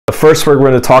first we're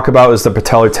going to talk about is the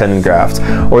patellar tendon graft,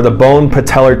 or the bone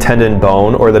patellar tendon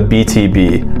bone, or the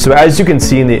BTB. So as you can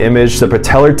see in the image, the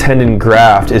patellar tendon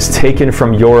graft is taken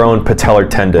from your own patellar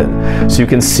tendon. So you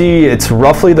can see it's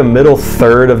roughly the middle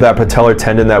third of that patellar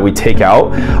tendon that we take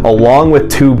out, along with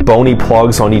two bony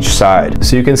plugs on each side.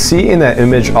 So you can see in that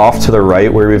image off to the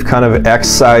right, where we've kind of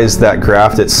excised that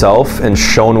graft itself and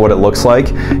shown what it looks like,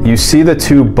 you see the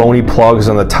two bony plugs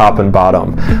on the top and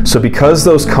bottom. So because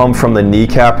those come from the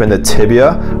kneecap and the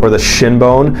tibia, or the shin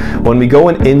bone, when we go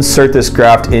and insert this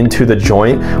graft into the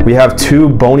joint, we have two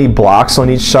bony blocks on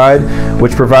each side,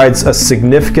 which provides a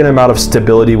significant amount of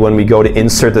stability when we go to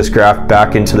insert this graft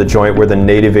back into the joint where the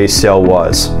native ACL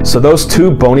was. So those two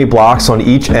bony blocks on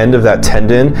each end of that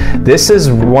tendon, this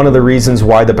is one of the reasons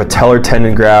why the patellar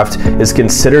tendon graft is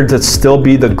considered to still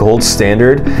be the gold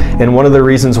standard, and one of the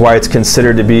reasons why it's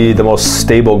considered to be the most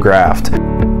stable graft.